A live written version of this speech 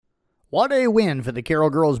What a win for the Carroll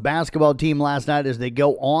girls basketball team last night as they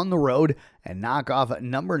go on the road and knock off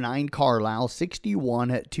number 9 Carlisle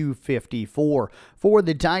 61-54. For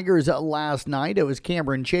the Tigers last night, it was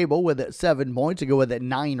Cameron Chable with 7 points to go with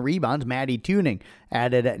 9 rebounds. Maddie Tuning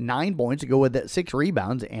added 9 points to go with 6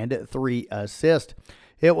 rebounds and 3 assists.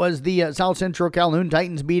 It was the South Central Calhoun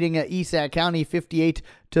Titans beating Esac County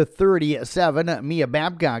 58-37. Mia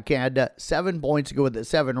Babcock had 7 points to go with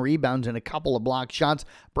 7 rebounds and a couple of block shots.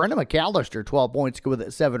 Brenda McAllister, 12 points to go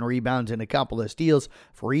with 7 rebounds and a couple of steals.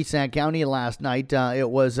 For Esac County last night,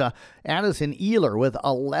 it was Addison Ealer with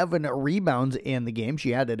 11 rebounds in the game.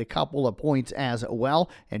 She added a couple of points as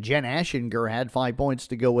well. And Jen Aschinger had 5 points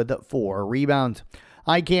to go with 4 rebounds.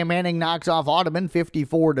 IK Manning knocks off Audubon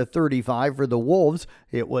 54-35 for the Wolves.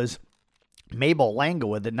 It was Mabel Lango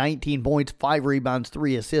with 19 points, 5 rebounds,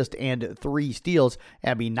 3 assists, and 3 steals.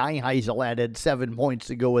 Abby Nyheisel added 7 points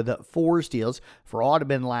to go with 4 steals. For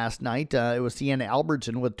Audubon last night, it was Sienna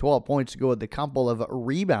Albertson with 12 points to go with a couple of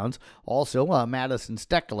rebounds. Also, Madison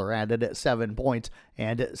Steckler added 7 points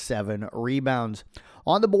and 7 rebounds.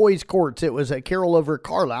 On the boys' courts, it was Carroll over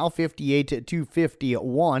Carlisle,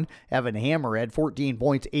 58-51. Evan Hammer had 14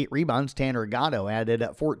 points, 8 rebounds. Tanner Gatto added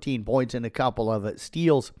 14 points and a couple of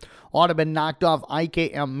steals. Audubon knocked off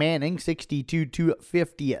IKM Manning,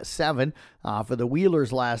 62-57. For the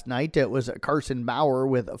Wheelers last night, it was Carson Bauer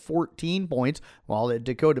with 14 points, while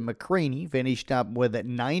Dakota McCraney finished up with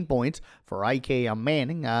 9 points. For IKM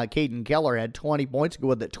Manning, Caden Keller had 20 points, go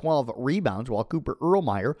with 12 rebounds, while Cooper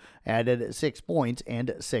Erlmeyer added 6 points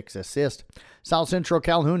and 6 assists. South Central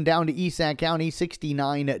Calhoun down to Esac County,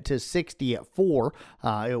 69-64.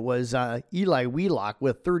 It was Eli Wheelock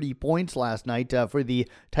with 30 points last night for the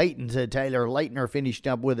Titans. Tyler Leitner finished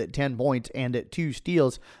up with 10 points and 2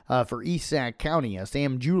 steals for Esac County.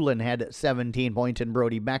 Sam Julin had 17 points and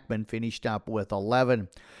Brody Beckman finished up with 11.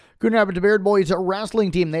 Coon Rapids Bayard boys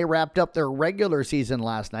wrestling team, they wrapped up their regular season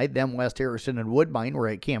last night. Them, West Harrison, and Woodbine were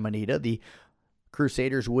at Caminita. The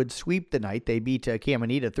Crusaders would sweep the night. They beat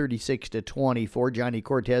Caminita 36-24. Johnny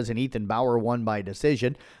Cortez and Ethan Bauer won by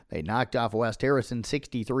decision. They knocked off West Harrison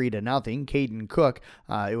 63-0. Caden Cook.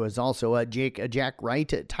 It was also Jack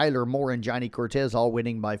Wright, Tyler Moore, and Johnny Cortez all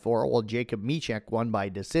winning by 4. While Jacob Michek won by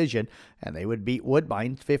decision, and they would beat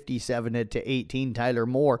Woodbine 57-18. Tyler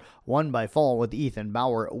Moore won by fall with Ethan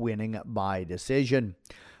Bauer winning by decision.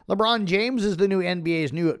 LeBron James is the new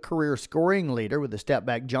NBA's new career scoring leader with a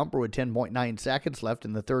step-back jumper with 10.9 seconds left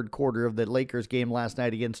in the third quarter of the Lakers game last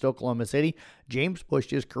night against Oklahoma City. James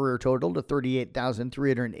pushed his career total to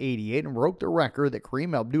 38,388 and broke the record that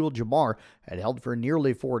Kareem Abdul-Jabbar had held for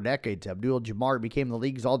nearly 4 decades. Abdul-Jabbar became the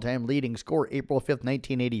league's all-time leading scorer April 5,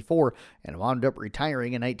 1984, and wound up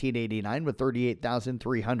retiring in 1989 with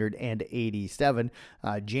 38,387.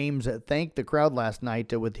 James thanked the crowd last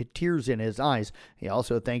night with tears in his eyes. He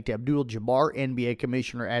also thanked Abdul-Jabbar, NBA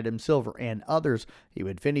Commissioner Adam Silver, and others. He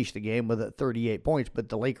would finish the game with 38 points, but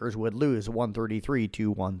the Lakers would lose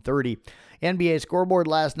 133-130. NBA scoreboard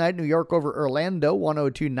last night, New York over Orlando,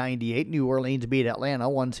 102-98. New Orleans beat Atlanta,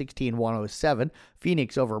 116-107.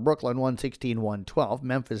 Phoenix over Brooklyn, 116-112.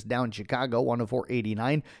 Memphis down Chicago,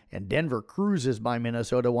 104-89. And Denver cruises by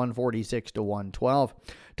Minnesota, 146-112.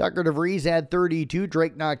 Tucker DeVries had 32.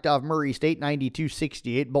 Drake knocked off Murray State,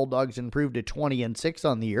 92-68. Bulldogs improved to 20-6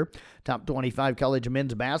 on the year. Top 25 college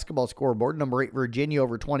men's basketball scoreboard. Number 8 Virginia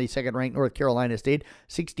over 22nd ranked North Carolina State,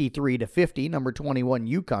 63-50. Number 21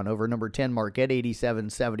 UConn over number 10 Marquette,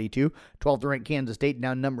 87-72. 12th ranked Kansas State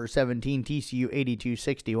down number 17 TCU,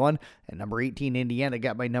 82-61. And number 18 Indiana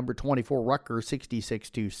got by number 24 Rutgers,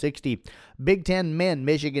 66-60. Big Ten men,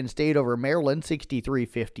 Michigan State over Maryland,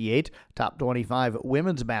 63-58. Top 25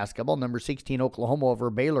 women's basketball, number 16 Oklahoma over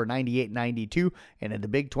Baylor, 98-92. And in the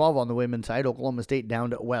Big 12 on the women's side, Oklahoma State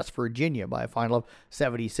down to West Virginia by a final of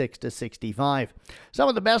 76-65. Some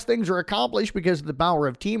of the best things are accomplished because of the power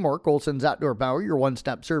of teamwork. Olson's Outdoor Power, your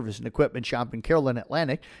one-stop service and equipment shop in Carroll and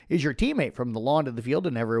Atlantic, is your teammate from the lawn to the field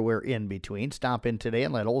and everywhere in between. Stop in today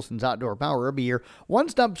and let Olson's Outdoor Power be your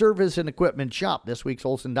one-stop service and equipment shop. This week's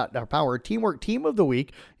Olson's Outdoor Power Teamwork Team of the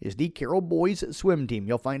Week is the Carroll Boys Swim Team.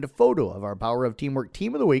 You'll find a photo of our Power of Teamwork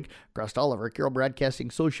Team of the Week across all of our Carroll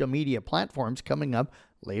Broadcasting social media platforms coming up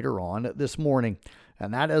later on this morning.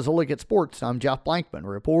 And that is a look at sports. I'm Jeff Blankman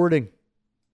reporting.